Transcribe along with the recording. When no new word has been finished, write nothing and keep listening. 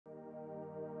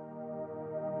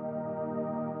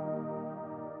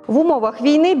В умовах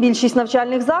війни більшість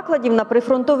навчальних закладів на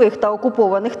прифронтових та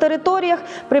окупованих територіях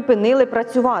припинили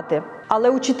працювати. Але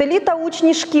учителі та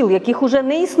учні шкіл, яких уже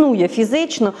не існує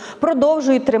фізично,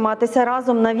 продовжують триматися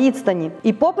разом на відстані.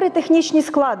 І попри технічні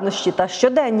складнощі та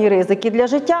щоденні ризики для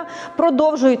життя,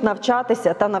 продовжують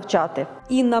навчатися та навчати.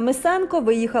 Інна Мисенко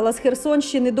виїхала з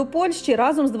Херсонщини до Польщі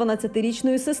разом з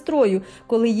 12-річною сестрою,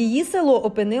 коли її село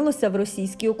опинилося в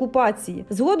російській окупації.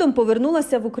 Згодом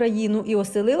повернулася в Україну і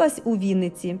оселилась у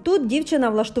Вінниці. Тут дівчина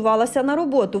влаштувалася на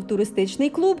роботу в туристичний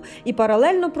клуб і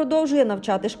паралельно продовжує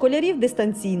навчати школярів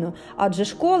дистанційно. Адже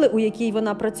школи, у якій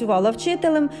вона працювала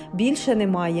вчителем, більше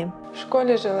немає. В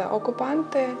школі жили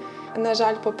окупанти. На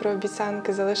жаль, попри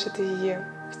обіцянки залишити її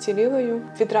вцілілою,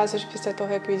 відразу ж після того,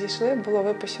 як відійшли, було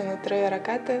випущено 3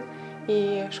 ракети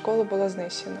і школу було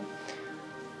знищено.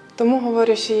 Тому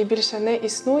говорю, що її більше не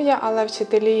існує, але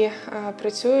вчителі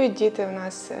працюють, діти в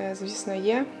нас, звісно,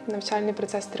 є. Навчальний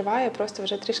процес триває, просто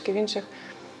вже трішки в інших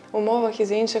умовах і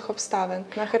за інших обставин.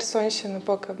 На Херсонщину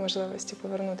поки можливості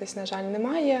повернутися, на жаль,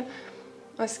 немає,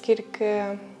 оскільки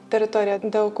територія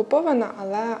деокупована,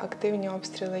 але активні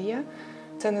обстріли є.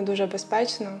 Це не дуже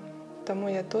безпечно, тому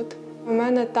я тут. У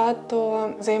мене тато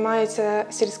займається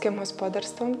сільським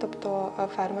господарством, тобто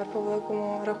фермер по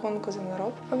великому рахунку,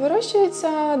 землероб.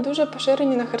 Вирощуються дуже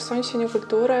поширені на Херсонщині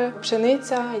культури: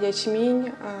 пшениця, ячмінь,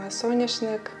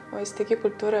 соняшник. Ось такі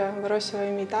культури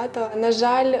вирощує мій тато. На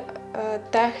жаль,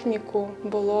 техніку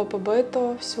було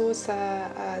побито всю. Це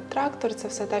трактор, це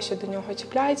все те, що до нього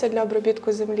чіпляється для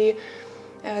обробітку землі.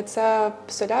 Це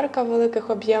солярка в великих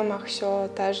об'ємах, що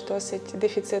теж досить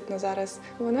дефіцитно зараз.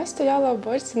 Вона стояла в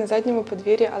бочці на задньому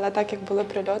подвір'ї, але так як були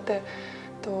прильоти,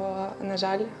 то, на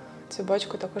жаль, цю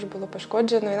бочку також було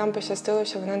пошкоджено. І нам пощастило,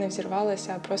 що вона не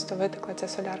взірвалася, а просто витекла ця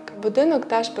солярка. Будинок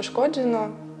теж пошкоджено,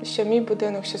 що мій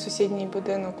будинок, що сусідній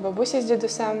будинок бабусі з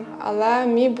дідусем. Але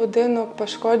мій будинок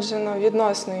пошкоджено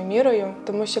відносною мірою,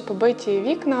 тому що побиті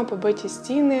вікна, побиті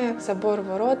стіни, забор,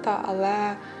 ворота, але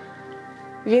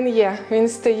він є, він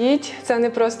стоїть, це не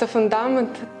просто фундамент,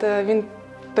 він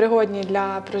пригодний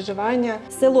для проживання.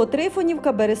 Село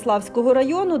Трифонівка Береславського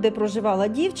району, де проживала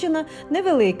дівчина,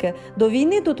 невелике. До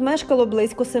війни тут мешкало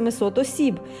близько 700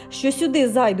 осіб. Що сюди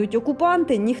зайдуть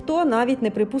окупанти, ніхто навіть не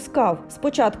припускав. З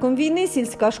початком війни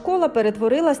сільська школа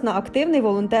перетворилась на активний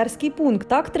волонтерський пункт.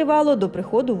 Так тривало до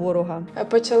приходу ворога.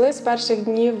 Почали з перших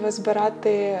днів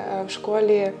збирати в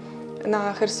школі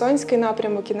на Херсонський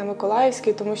напрямок і на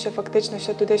Миколаївський, тому що фактично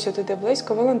що туди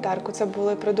близько, волонтерку. Це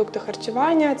були продукти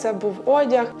харчування, це був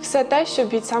одяг. Все те, що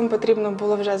бійцям потрібно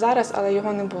було вже зараз, але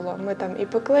його не було. Ми там і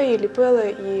пекли, і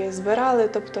ліпили, і збирали,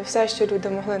 тобто все, що люди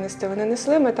могли нести, вони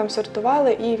несли, ми там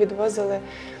сортували і відвозили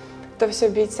то все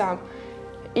бійцям.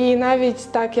 І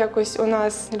навіть так якось у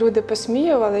нас люди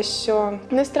посміювали, що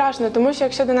не страшно, тому що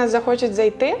якщо до нас захочуть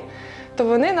зайти, то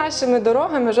вони нашими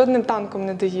дорогами жодним танком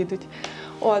не доїдуть.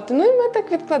 Ну і ми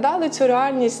так відкладали цю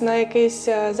реальність на якийсь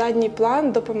задній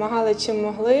план, допомагали чим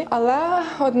могли. Але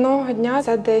одного дня,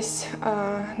 це десь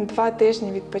 2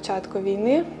 тижні від початку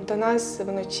війни, до нас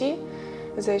вночі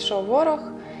зайшов ворог.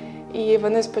 І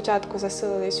вони спочатку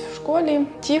заселились в школі.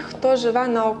 Ті, хто живе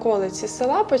на околиці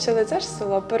села, почали це ж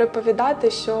село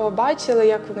переповідати, що бачили,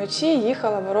 як вночі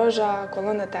їхала ворожа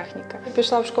колона техніки.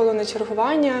 Пішла в школу на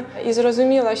чергування і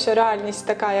зрозуміла, що реальність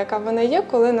така, яка вона є,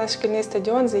 коли на шкільний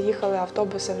стадіон заїхали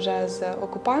автобуси вже з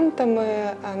окупантами.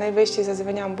 Найвищий за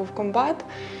званням був комбат.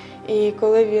 І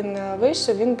коли він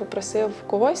вийшов, він попросив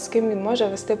когось, з ким він може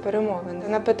вести перемовини.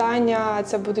 На питання,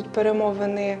 це будуть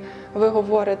перемовини, ви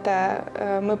говорите,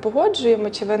 ми погоджуємо,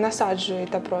 чи ви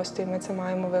насаджуєте просто, і ми це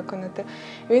маємо виконати.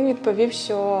 Він відповів,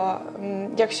 що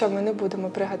якщо ми не будемо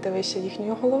пригати вище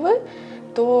їхньої голови,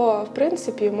 то, в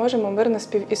принципі, можемо мирно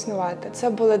співіснувати. Це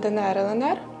були ДНР,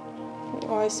 ЛНР.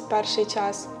 Ось перший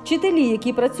час. Вчителі,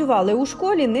 які працювали у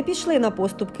школі, не пішли на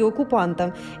поступки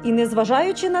окупантам. І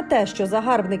незважаючи на те, що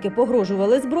загарбники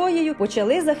погрожували зброєю,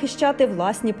 почали захищати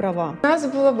власні права. У нас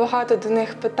було багато до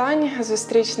них питань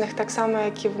зустрічних, так само,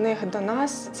 як і в них до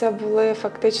нас. Це були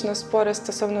фактично спори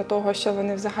стосовно того, що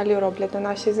вони взагалі роблять на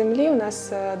нашій землі. У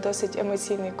нас досить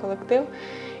емоційний колектив.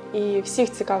 І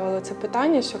всіх цікавило це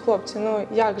питання, що хлопці,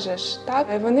 як же ж так?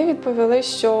 І вони відповіли,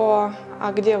 що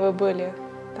 «А де ви були?»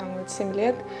 7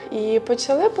 лет. І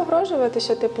почали погрожувати,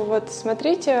 що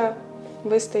смотрите,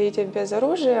 ви стоїте без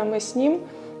оружия, ми з ним,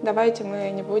 давайте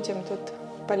ми не будемо тут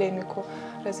полеміку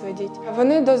розводити.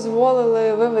 Вони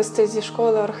дозволили вивезти зі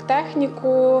школи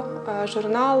оргтехніку,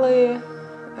 журнали,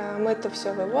 Ми то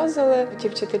все вивозили, ті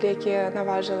вчителі, які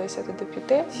наважилися туди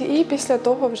піти. І після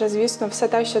того вже, звісно, все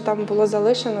те, що там було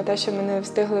залишено, те, що ми не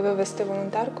встигли вивезти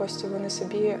волонтеркою, вони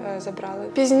собі забрали.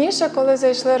 Пізніше, коли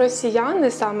зайшли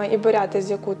росіяни саме і буряти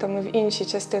з якутами в інші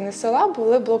частини села,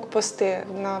 були блокпости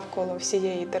навколо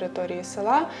всієї території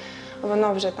села.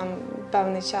 Воно вже там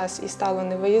певний час і стало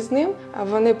невиїзним.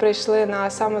 Вони прийшли на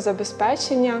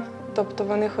самозабезпечення, тобто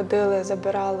вони ходили,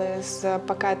 забирали з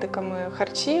пакетиками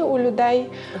харчі у людей.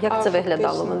 Як це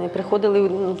виглядало? Вони приходили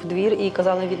в двір і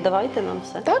казали, віддавайте нам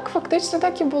все? Так, фактично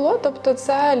так і було. Тобто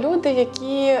це люди,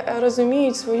 які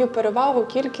розуміють свою перевагу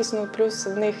кількісну, плюс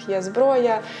в них є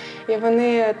зброя. І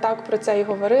вони так про це і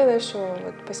говорили, що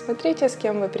от, посмотрите, з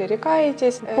ким ви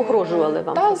прирікаєтесь. Погрожували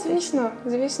вам? Так,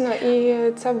 звісно. І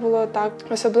це було так.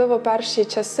 Особливо перші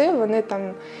часи вони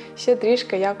там ще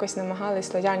трішки якось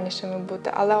намагались лояльнішими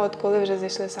бути. Але от коли вже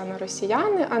зайшли саме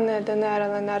росіяни, а не ДНР,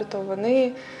 ЛНР, то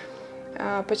вони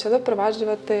почали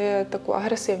впроваджувати таку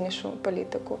агресивнішу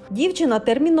політику. Дівчина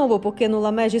терміново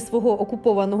покинула межі свого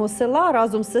окупованого села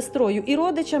разом з сестрою і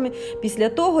родичами після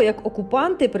того, як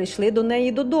окупанти прийшли до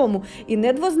неї додому і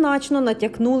недвозначно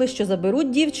натякнули, що заберуть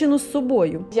дівчину з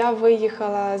собою. Я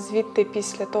виїхала звідти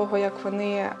після того, як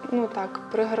вони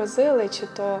пригрозили, чи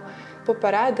то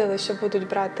попередили, що будуть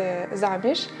брати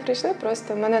заміж. Прийшли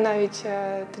просто. Мене навіть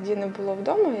тоді не було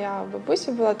вдома, я в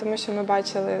бабусі була, тому що ми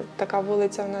бачили, така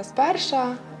вулиця у нас перша,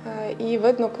 і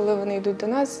видно, коли вони йдуть до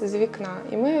нас з вікна.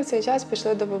 І ми в цей час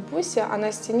пішли до бабусі, а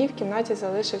на стіні в кімнаті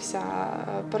залишився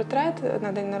портрет,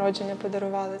 на день народження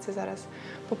подарували, це зараз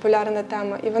популярна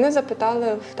тема. І вони запитали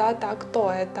в тата,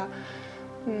 хто це?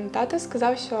 Тато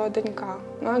сказав, що донька.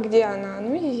 Ну, а де вона?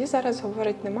 Ну, її зараз,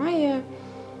 говорить, немає.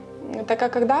 Так, а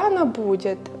коли вона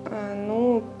буде?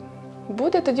 Ну,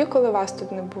 буде тоді, коли вас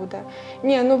тут не буде.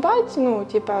 Ні, ну, бать,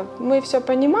 ми все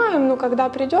розуміємо, коли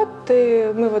прийде,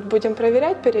 ми будемо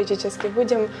перевіряти періодично,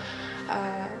 будемо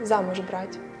замуж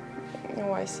брати.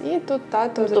 Ось, і тут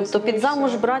тато зрозумів, тобто під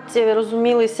замуж брати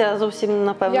розумілися зовсім,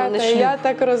 напевно, не шлюб. Я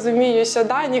так розумію, що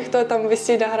ніхто там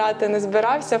весілля грати не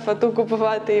збирався, фату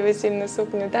купувати і весільну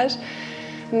сукню теж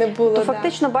не було. То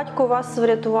фактично батько вас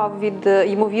врятував від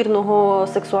ймовірного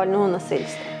сексуального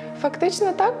насильства?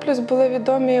 Фактично так, плюс були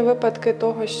відомі випадки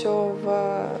того, що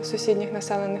в сусідніх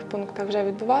населених пунктах вже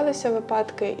відбувалися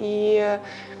випадки, і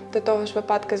до того ж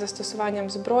випадки з застосуванням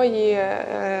зброї,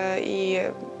 і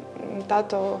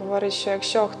тато говорить, що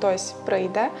якщо хтось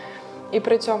прийде, і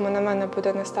при цьому на мене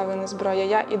буде наставлена зброя,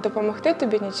 я і допомогти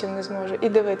тобі нічим не зможу, і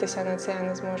дивитися на це я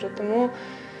не зможу. Тому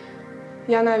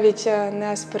я навіть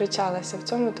не сперечалася в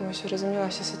цьому, тому що розуміла,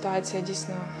 що ситуація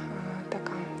дійсно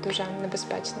така дуже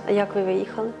небезпечна. А як ви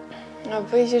виїхали?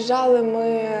 Виїжджали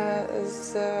ми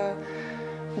з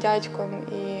дядьком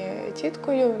і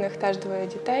тіткою, в них теж двоє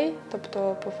дітей,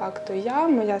 тобто по факту я,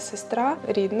 моя сестра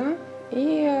рідна,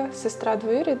 і сестра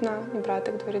двоюрідна,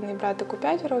 двоюрідний братику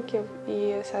 5 років,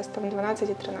 і сестрам 12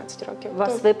 і 13 років.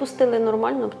 Вас випустили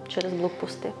нормально через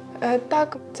блокпости?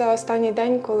 Так, це останній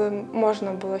день, коли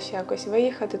можна було ще якось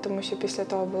виїхати, тому що після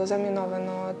того було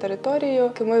заміновано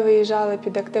територію. Ми виїжджали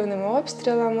під активними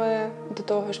обстрілами, до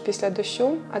того ж після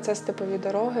дощу, а це степові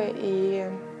дороги, і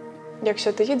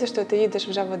якщо ти їдеш, то ти їдеш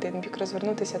вже в один бік,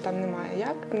 розвернутися там немає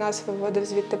як. Нас виводив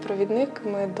звідти провідник,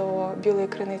 ми до Білої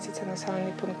Криниці, це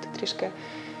населений пункт трішки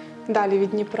далі від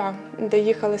Дніпра, де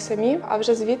їхали самі, а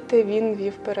вже звідти він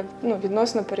вів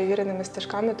відносно перевіреними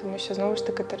стежками, тому що, знову ж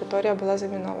таки, територія була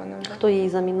замінована. Хто її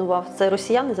замінував? Це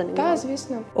росіяни замінували? Так,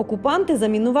 звісно. Окупанти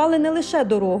замінували не лише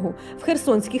дорогу. В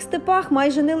херсонських степах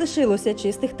майже не лишилося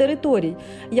чистих територій.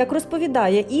 Як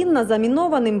розповідає Інна,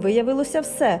 замінованим виявилося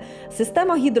все.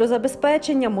 Система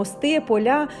гідрозабезпечення, мости,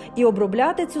 поля. І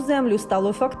обробляти цю землю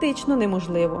стало фактично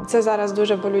неможливо. Це зараз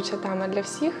дуже болюча тема для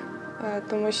всіх.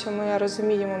 Тому що ми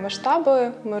розуміємо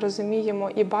масштаби, ми розуміємо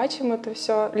і бачимо те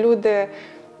все. Люди,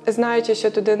 знаючи,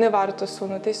 що туди не варто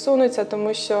сунутись, сунуться,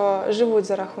 тому що живуть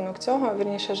за рахунок цього,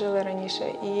 вірніше, жили раніше.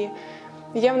 І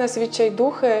є в нас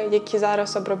відчайдухи, які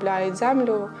зараз обробляють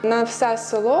землю. На все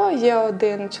село є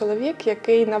один чоловік,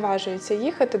 який наважується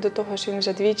їхати, до того ж він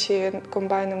вже двічі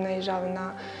комбайном наїжджав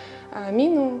на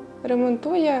міну,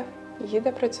 ремонтує,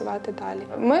 їде працювати далі.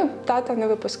 Ми тата не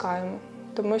випускаємо,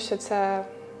 тому що це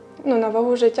на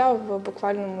вагу життя в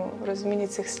буквальному розумінні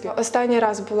цих слів. Останній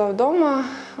раз була вдома,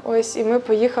 і ми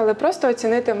поїхали просто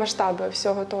оцінити масштаби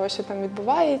всього того, що там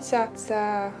відбувається.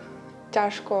 Це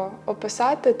тяжко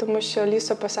описати, тому що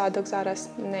лісопосадок зараз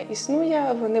не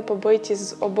існує. Вони побиті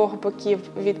з обох боків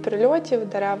від прильотів,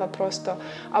 дерева просто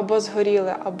або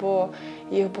згоріли, або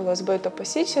їх було збито,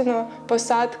 посічено. В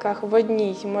посадках в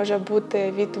одній може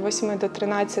бути від 8 до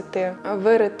 13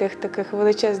 виритих таких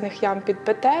величезних ям під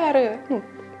БТРи,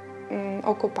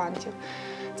 окупантів.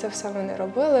 Це все вони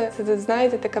робили. Це,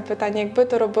 знаєте, таке питання, якби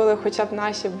то робили хоча б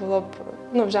наші, було б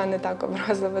вже не так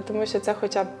образливо, тому що це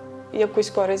хоча б якусь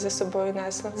користь за собою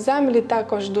несло. Землі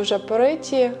також дуже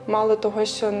пориті, мало того,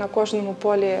 що на кожному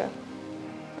полі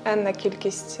енна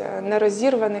кількість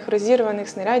розірваних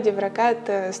снарядів, ракет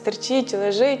стерчить,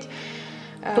 лежить.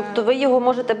 Тобто ви його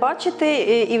можете бачити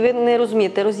і ви не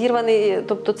розумієте, розірваний,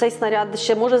 тобто цей снаряд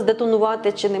ще може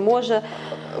здетонувати чи не може?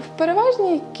 В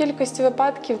переважній кількості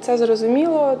випадків це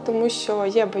зрозуміло, тому що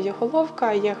є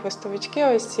боєголовка, є хвостовички,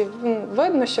 ось ці,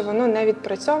 видно, що воно не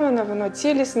відпрацьоване, воно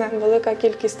цілісне. Велика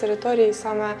кількість території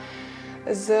саме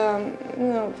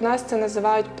в нас це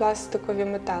називають пластикові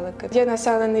метелики. Є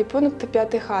населений пункт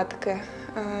П'ятихатки.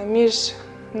 Між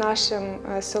нашим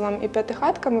селом і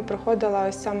П'ятихатками проходила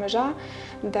ось ця межа,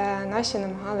 де наші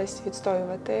намагались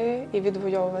відстоювати і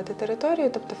відвоювати територію,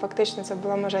 тобто фактично це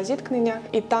була межа зіткнення.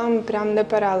 І там прям не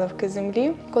переливки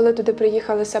землі. Коли туди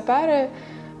приїхали сапери,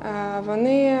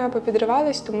 вони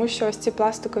попідривались, тому що ось ці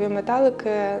пластикові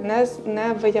метелики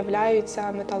не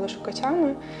виявляються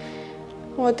металошукачами.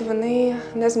 От вони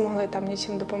не змогли там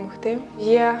нічим допомогти.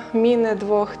 Є міни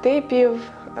двох типів,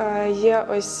 є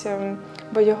ось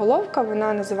боєголовка,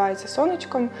 вона називається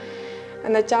сонечком,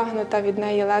 натягнута від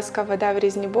неї леска веде в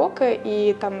різні боки,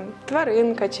 і там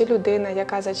тваринка чи людина,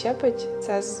 яка зачепить,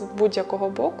 це з будь-якого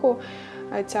боку,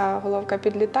 ця головка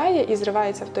підлітає і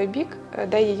зривається в той бік,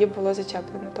 де її було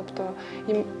зачеплено. Тобто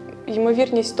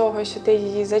ймовірність того, що ти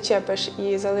її зачепиш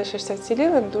і залишишся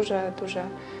вцілілим, дуже-дуже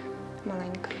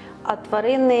маленька. А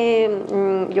тварини,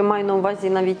 я маю на увазі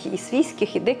навіть і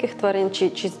свійських, і диких тварин,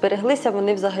 чи збереглися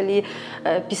вони взагалі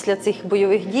після цих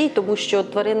бойових дій, тому що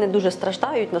тварини дуже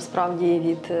страждають насправді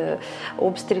від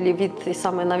обстрілів,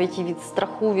 саме навіть і від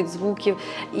страху, від звуків.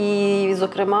 І,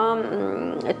 зокрема,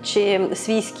 чи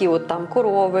свійські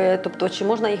корови, тобто чи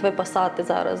можна їх випасати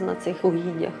зараз на цих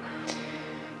угіддях?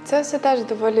 Це все теж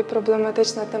доволі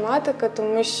проблематична тематика,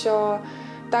 тому що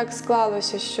так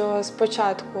склалося, що з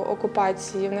початку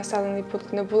окупації в населений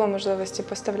пункт не було можливості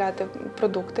поставляти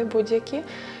продукти будь-які,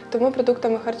 тому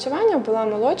продуктами харчування була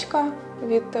молочка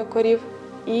від корів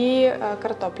і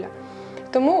картопля.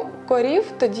 Тому корів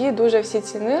тоді дуже всі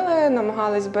цінили,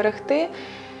 намагались зберегти.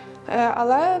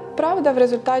 Але, правда, в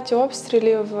результаті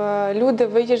обстрілів люди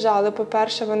виїжджали.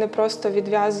 По-перше, вони просто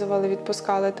відв'язували,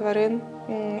 відпускали тварин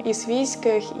і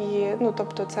свійських,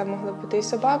 тобто це могли бути і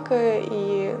собаки,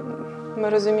 і ми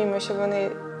розуміємо, що вони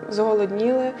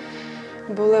зголодніли.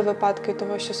 Були випадки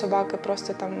того, що собаки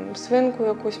просто там свинку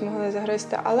якусь могли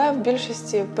загризти, але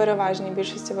в переважній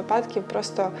більшості випадків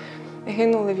просто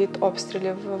гинули від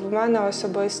обстрілів. В мене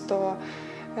особисто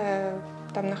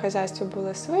там на хазяйстві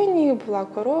були свині, була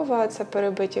корова, це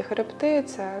перебиті хребти,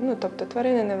 тобто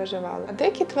тварини не виживали. А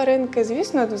дикі тваринки,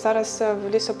 звісно, зараз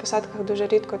в лісопосадках дуже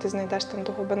рідко ти знайдеш там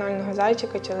того банального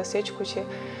зайчика чи лисичку чи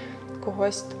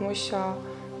когось, тому що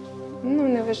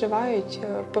не виживають.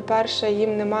 По-перше,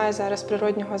 їм немає зараз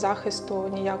природнього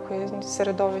захисту, ніякої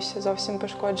середовища зовсім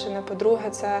пошкоджене. По-друге,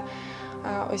 це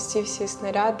ось ці всі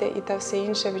снаряди і те все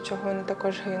інше, від чого вони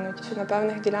також гинуть. На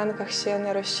певних ділянках ще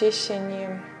не розчищені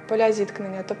поля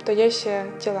зіткнення, тобто є ще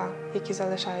тіла, які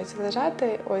залишаються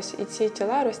лежати, ось і ці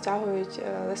тіла розтягують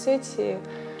лисиці,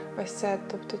 ось це,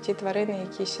 тобто ті тварини,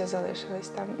 які ще залишились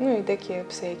там, і дикі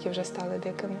пси, які вже стали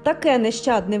дикими. Таке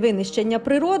нещадне винищення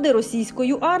природи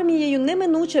російською армією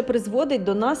неминуче призводить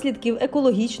до наслідків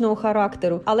екологічного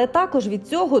характеру. Але також від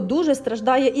цього дуже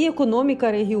страждає і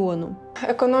економіка регіону.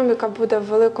 Економіка буде в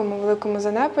великому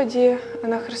занепаді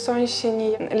на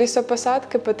Херсонщині.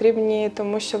 Лісопосадки потрібні,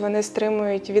 тому що вони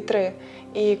стримують вітри.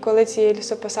 І коли цієї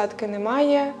лісопосадки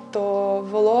немає, то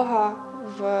волога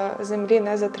в землі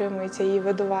не затримується, її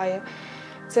видуває.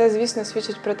 Це, звісно,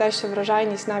 свідчить про те, що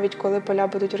врожайність, навіть коли поля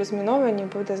будуть розміновані,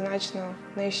 буде значно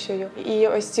нижчою. І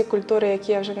ось ці культури,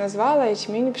 які я вже назвала,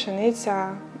 ячмінь, пшениця,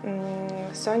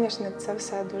 соняшник – це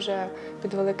все дуже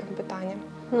під великим питанням.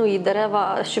 І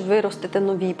дерева, щоб виростити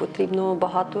нові, потрібно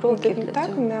багато років для цього.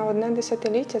 Так, не одне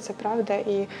десятиліття, це правда.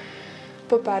 І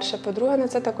по-перше. По-друге, на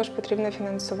це також потрібне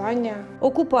фінансування.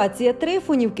 Окупація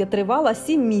Трифонівки тривала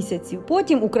 7 місяців.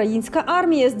 Потім українська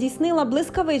армія здійснила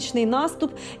блискавичний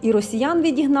наступ і росіян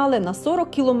відігнали на 40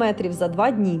 кілометрів за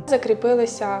 2 дні.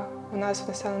 Закріпилися у нас в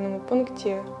населеному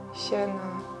пункті ще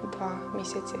на 2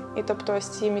 місяці. І тобто ось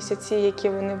ці місяці, які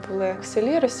вони були в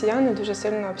селі, росіяни дуже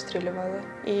сильно обстрілювали.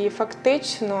 І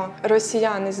фактично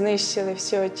росіяни знищили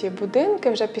всі оті будинки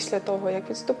вже після того, як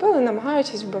відступили,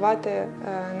 намагаючись вбивати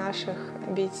наших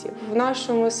бійців. В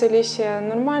нашому селі ще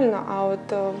нормально, а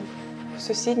от в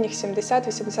сусідніх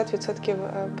 70-80%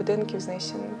 будинків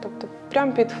знищено. Тобто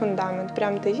прямо під фундамент,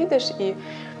 прямо ти їдеш і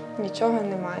нічого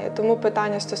немає. Тому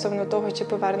питання стосовно того, чи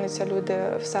повернуться люди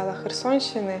в села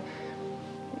Херсонщини,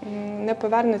 не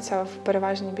повернуться в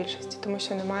переважній більшості, тому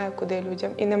що немає куди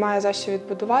людям. І немає за що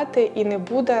відбудувати, і не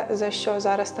буде за що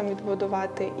зараз там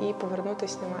відбудувати, і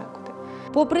повернутися немає куди.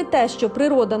 Попри те, що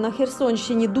природа на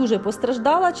Херсонщині дуже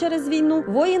постраждала через війну,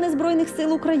 воїни Збройних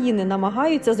сил України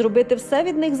намагаються зробити все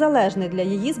від них залежне для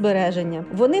її збереження.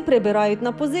 Вони прибирають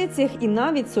на позиціях і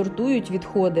навіть сортують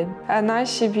відходи.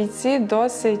 Наші бійці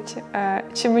досить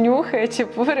чимнюхи,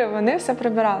 чепури, вони все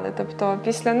прибирали. Тобто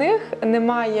після них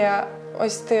немає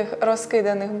ось тих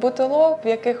розкиданих бутилок,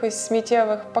 якихось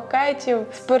сміттєвих пакетів,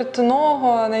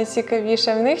 спиртного,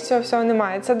 найцікавіше. В них цього всього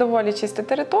немає. Це доволі чиста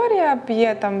територія,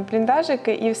 є там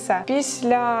бліндажики і все.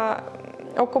 Після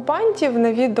окупантів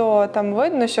на відео там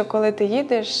видно, що коли ти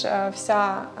їдеш,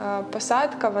 вся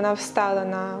посадка, вона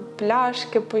встелена.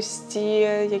 Пляшки пусті,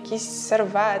 якісь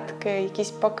серветки,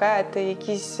 якісь пакети,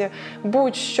 якісь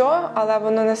будь-що, але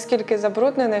воно наскільки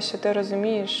забруднене, що ти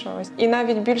розумієш, що ось. І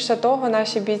навіть більше того,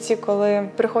 наші бійці, коли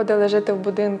приходили жити в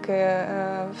будинки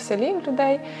в селі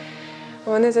людей,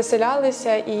 вони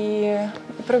заселялися і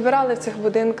прибирали в цих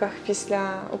будинках після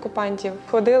окупантів.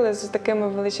 Ходили з такими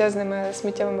величезними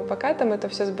сміттєвими пакетами, то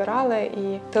все збирали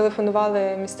і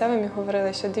телефонували місцевим і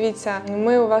говорили, що дивіться,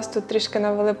 ми у вас тут трішки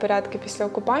навели порядки після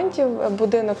окупантів,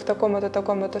 будинок в такому-то,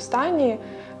 такому-то стані,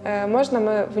 можна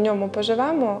ми в ньому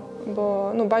поживемо,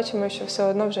 бо бачимо, що все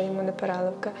одно вже йому не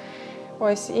переливка.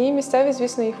 Ось, і місцеві,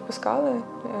 звісно, їх впускали,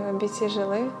 бійці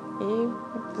жили і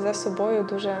за собою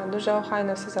дуже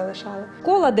охайно все залишали.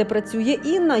 Школа, де працює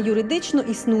Інна, юридично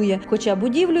існує, хоча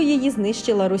будівлю її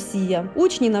знищила Росія.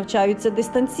 Учні навчаються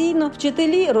дистанційно,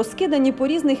 вчителі розкидані по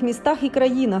різних містах і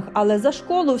країнах, але за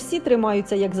школу всі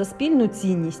тримаються як за спільну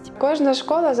цінність. Кожна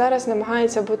школа зараз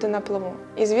намагається бути на плаву.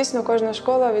 І, звісно, кожна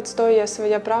школа відстоює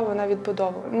своє право на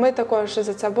відбудову. Ми також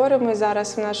за це боремося.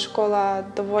 Зараз в нас школа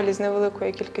доволі з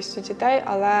невеликою кількістю дітей,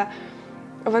 але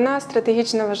вона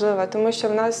стратегічно важлива, тому що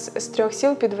в нас з 3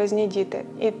 сіл підвозні діти.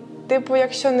 І,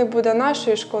 якщо не буде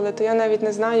нашої школи, то я навіть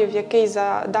не знаю, в який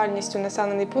за дальністю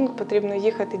населений пункт потрібно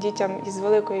їхати дітям із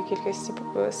великої кількості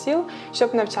сіл,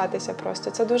 щоб навчатися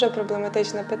просто. Це дуже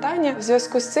проблематичне питання. В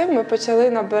зв'язку з цим ми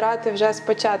почали набирати вже з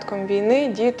початком війни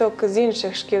діток з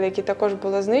інших шкіл, які також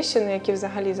були знищені, які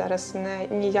взагалі зараз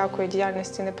ніякої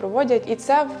діяльності не проводять. І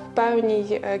це в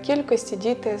певній кількості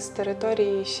діти з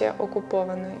території ще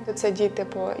окупованої. Це діти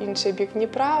по інший бік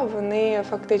Дніпра, вони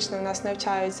фактично в нас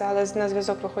навчаються, але на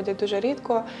зв'язок виходять дуже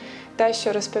рідко. Те,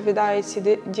 що розповідають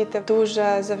ці діти,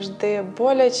 дуже завжди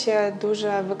боляче,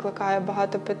 дуже викликає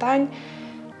багато питань.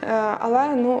 Але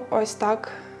ось так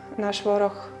наш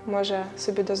ворог може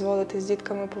собі дозволити з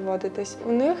дітками поводитись.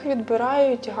 У них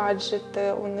відбирають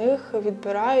гаджети, у них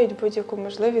відбирають будь-яку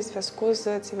можливість зв'язку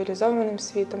з цивілізованим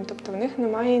світом. Тобто в них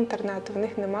немає інтернету, в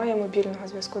них немає мобільного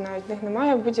зв'язку навіть, в них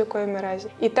немає будь-якої мережі.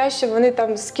 І те, що вони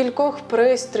там з кількох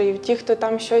пристроїв, ті, хто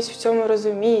там щось в цьому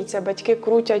розуміється, батьки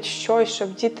крутять щось,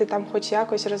 щоб діти там хоч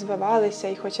якось розвивалися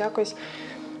і хоч якось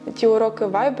ті уроки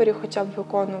в Вайбері хоча б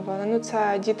виконували. Це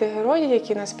діти-герої,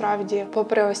 які насправді,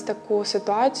 попри ось таку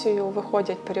ситуацію,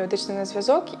 виходять періодично на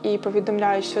зв'язок і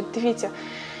повідомляють, що дивіться,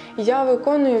 я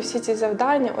виконую всі ці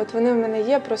завдання, от вони в мене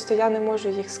є, просто я не можу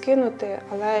їх скинути,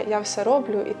 але я все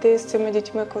роблю. І ти з цими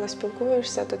дітьми, коли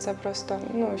спілкуєшся, то це просто,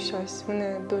 щось.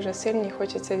 Вони дуже сильні,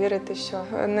 хочеться вірити, що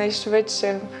в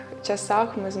найшвидших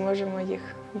часах ми зможемо їх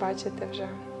бачити вже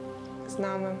з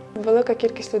нами. Велика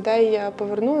кількість людей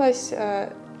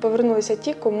повернулися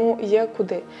ті, кому є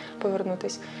куди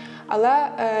повернутися. Але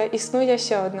існує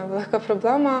ще одна велика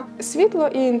проблема – світло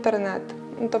і інтернет.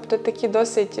 Тобто такі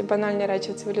досить банальні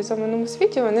речі в цивілізованому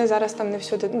світі, вони зараз там не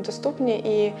всюди доступні.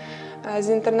 І з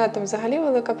інтернетом взагалі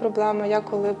велика проблема. Я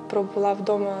коли пробула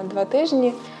вдома 2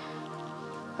 тижні,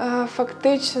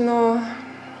 фактично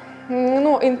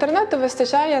інтернету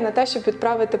вистачає на те, щоб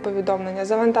відправити повідомлення,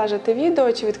 завантажити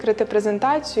відео, чи відкрити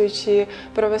презентацію, чи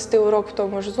провести урок в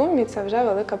тому ж Zoom, це вже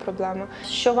велика проблема.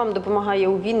 Що вам допомагає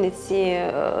у Вінниці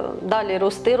далі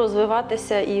рости,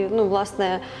 розвиватися і,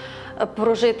 власне,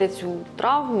 прожити цю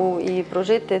травму і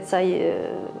прожити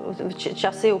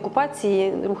часи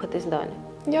окупації, рухатись далі?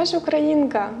 Я ж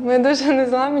українка, ми дуже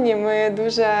незламні, ми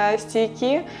дуже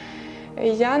стійкі.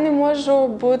 Я не можу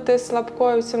бути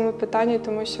слабкою в цьому питанні,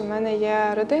 тому що в мене є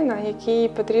родина, якій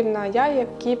потрібна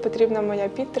якій потрібна моя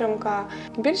підтримка.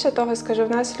 Більше того, скажу,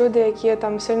 в нас люди, які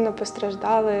там сильно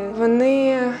постраждали,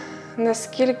 вони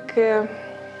наскільки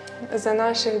за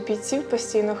наших бійців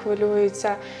постійно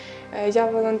хвилюються. Я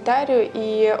волонтерю,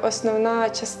 і основна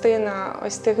частина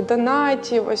ось тих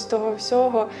донатів, ось того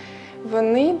всього,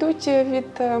 Вони йдуть від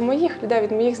моїх людей,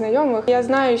 від моїх знайомих. Я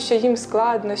знаю, що їм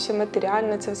складно, що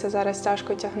матеріально це все зараз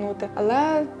тяжко тягнути,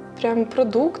 але прям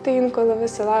продукти інколи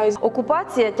висилають.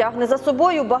 Окупація тягне за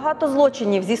собою багато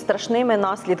злочинів зі страшними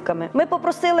наслідками. Ми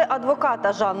попросили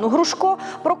адвоката Жанну Грушко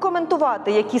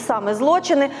прокоментувати, які саме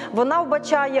злочини вона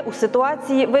вбачає у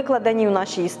ситуації, викладеній в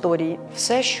нашій історії.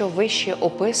 Все, що вище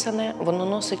описане, воно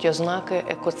носить ознаки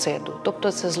екоциду.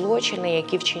 Тобто це злочини,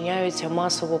 які вчиняються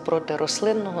масово проти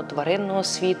рослинного, тваринного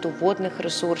світу, водних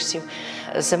ресурсів,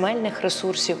 земельних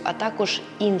ресурсів, а також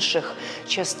інших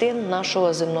частин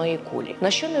нашої земної кулі.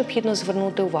 На що необхідно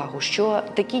звернути увагу, що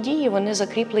такі дії вони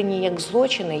закріплені як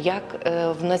злочини, як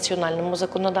в національному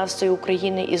законодавстві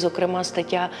України, і, зокрема,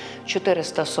 стаття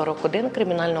 441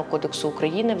 Кримінального кодексу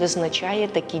України визначає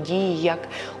такі дії як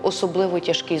особливо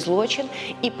тяжкий злочин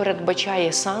і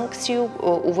передбачає санкцію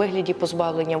у вигляді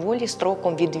позбавлення волі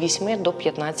строком від 8 до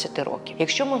 15 років.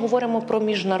 Якщо ми говоримо про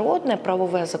міжнародне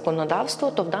правове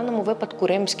законодавство, то в даному випадку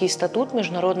Римський статут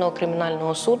Міжнародного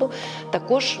кримінального суду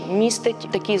також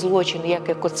містить такий злочин, як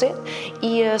екоцид,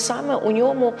 і саме у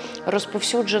ньому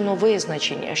розповсюджено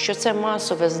визначення, що це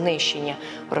масове знищення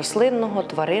рослинного,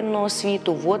 тваринного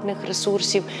світу, водних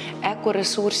ресурсів,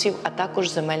 екоресурсів, а також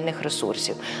земельних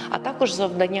ресурсів, а також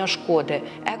завдання шкоди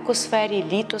екосфері,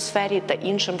 літосфері та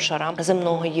іншим шарам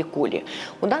земної кулі.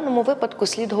 У даному випадку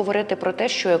слід говорити про те,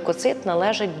 що екоцид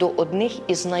належить до одних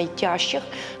із найтяжчих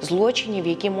злочинів,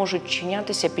 які можуть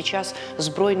вчинятися під час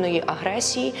збройної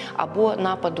агресії або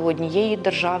нападу однієї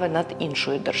держави над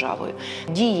іншою державою.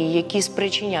 Дії, які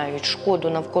спричиняють шкоду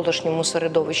навколишньому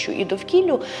середовищу і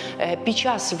довкіллю під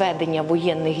час ведення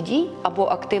воєнних дій або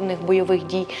активних бойових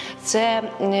дій, це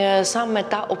саме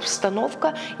та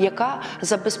обстановка, яка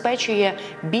забезпечує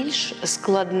більш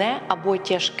складне або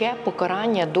тяжке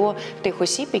покарання до тих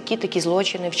осіб, які такі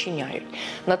злочини вчиняють.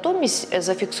 Натомість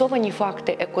зафіксовані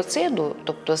факти екоциду,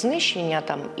 тобто знищення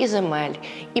там і земель,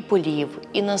 і полів,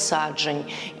 і насаджень,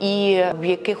 і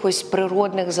якихось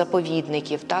природних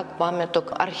заповідників, так,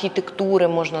 пам'яток архітектури,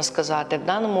 можна сказати. В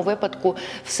даному випадку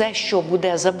все, що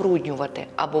буде забруднювати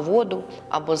або воду,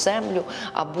 або землю,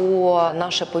 або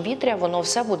наше повітря, воно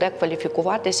все буде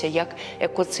кваліфікуватися як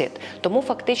екоцид. Тому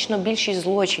фактично більшість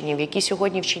злочинів, які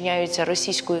сьогодні вчиняються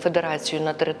Російською Федерацією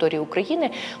на території України,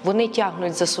 вони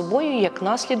тягнуть за собою як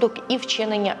наслідок і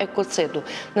вчинення екоциду.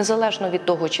 Незалежно від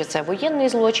того, чи це воєнний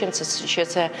злочин, чи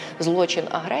це злочин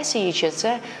агресії, чи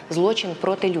це злочин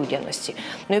проти людяності.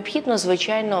 Необхідно,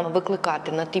 звичайно,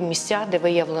 викликати на ті місця, де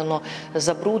виявлено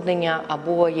забруднення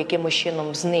або якимось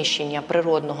чином знищення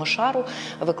природного шару,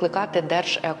 викликати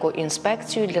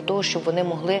Держекоінспекцію для того, щоб вони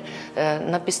могли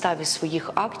на підставі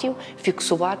своїх актів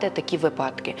фіксувати такі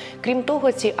випадки. Крім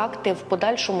того, ці акти в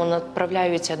подальшому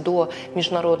направляються до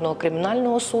Міжнародного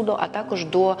кримінального суду, а також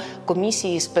до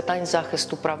Комісії з питань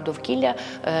захисту прав довкілля,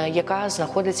 яка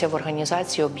знаходиться в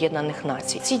Організації Об'єднаних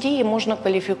Націй. Ці дії можна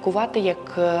кваліфікувати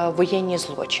як воєнні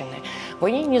злочини.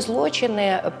 Воєнні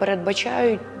злочини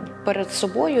передбачають перед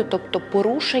собою, тобто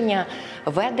порушення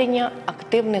ведення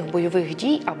активних бойових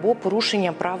дій або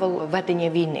порушення правил ведення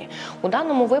війни. У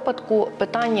даному випадку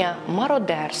питання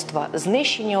мародерства,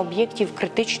 знищення об'єктів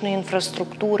критичної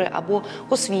інфраструктури або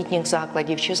освітніх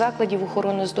закладів чи закладів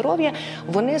охорони здоров'я,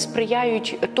 вони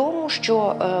сприяють тому,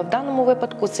 що в даному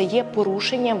випадку це є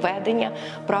порушення ведення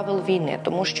правил війни.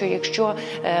 Тому що якщо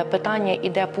питання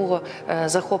йде по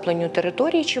захопленню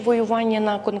території чи воювання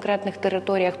на конкретних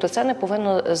територіях, то це не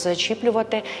повинно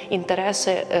зачіплювати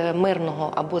інтереси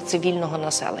мирного або цивільного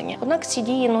населення. Однак ці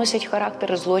дії носять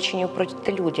характер злочинів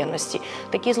проти людяності.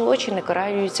 Такі злочини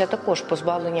караються також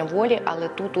позбавленням волі, але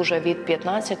тут уже від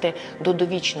 15 до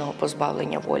довічного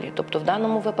позбавлення волі. Тобто в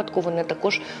даному випадку вони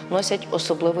також носять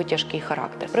особливо тяжкий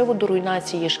характер. З приводу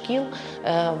руйнації шкіл,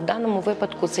 в даному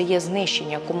випадку це є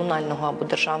знищення комунального або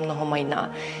державного майна.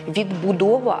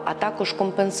 Відбудова, а також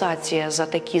компенсація за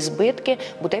такі збитки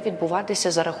буде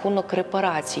відбуватися за рахунок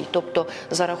репарацій, тобто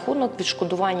за рахунок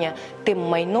відшкодування тим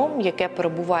майном, яке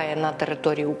перебуває на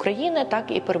території України, так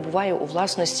і перебуває у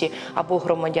власності або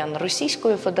громадян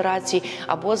Російської Федерації,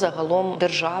 або загалом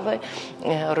держави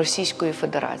Російської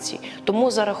Федерації.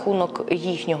 Тому за рахунок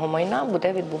їхнього майна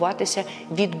буде відбуватися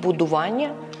відбудування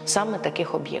саме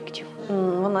таких об'єктів.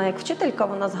 Вона як вчителька,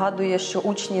 вона згадує, що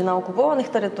учні на окупованих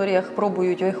територіях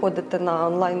пробують виходити на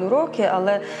онлайн-уроки,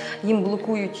 але їм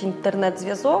блокують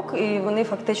інтернет-зв'язок, і вони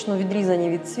фактично відрізані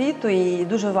від світу і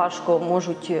дуже важко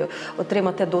можуть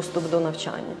отримати доступ до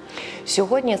навчання.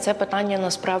 Сьогодні це питання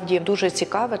насправді дуже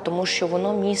цікаве, тому що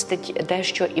воно містить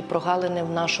дещо і прогалини в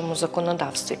нашому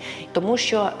законодавстві. Тому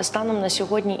що станом на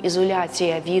сьогодні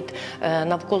ізоляція від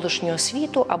навколишнього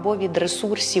світу або від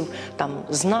ресурсів там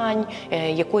знань,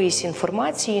 якоїсь інформації,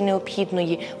 інформації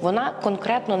необхідної, вона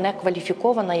конкретно не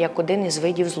кваліфікована як один із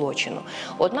видів злочину.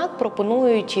 Однак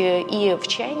пропонують і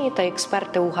вчені та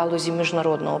експерти у галузі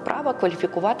міжнародного права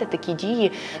кваліфікувати такі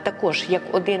дії також як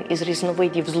один із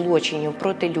різновидів злочинів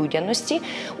проти людяності,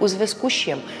 у зв'язку з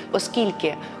чим,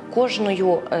 оскільки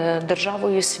кожною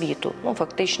державою світу,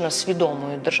 фактично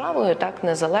свідомою державою, так,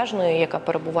 незалежною, яка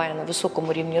перебуває на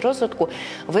високому рівні розвитку,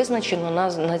 визначено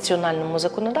на національному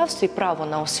законодавстві право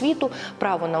на освіту,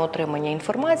 право на отримання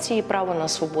інформації, право на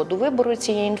свободу вибору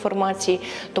цієї інформації.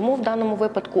 Тому в даному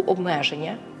випадку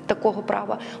обмеження такого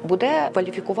права буде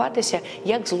кваліфікуватися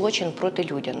як злочин проти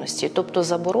людяності, тобто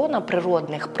заборона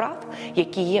природних прав,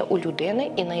 які є у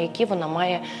людини і на які вона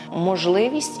має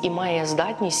можливість і має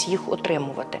здатність їх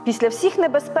отримувати. Після всіх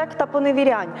небезпек та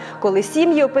поневірянь, коли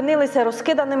сім'ї опинилися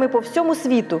розкиданими по всьому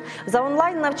світу, за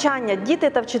онлайн-навчання діти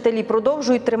та вчителі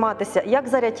продовжують триматися як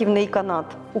за рятівний канат.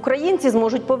 Українці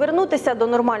зможуть повернутися до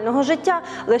нормального життя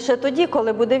лише тоді,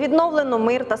 коли буде відновлено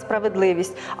мир та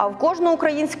справедливість, а в кожну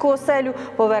українську оселю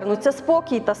повернуться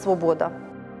спокій та свобода.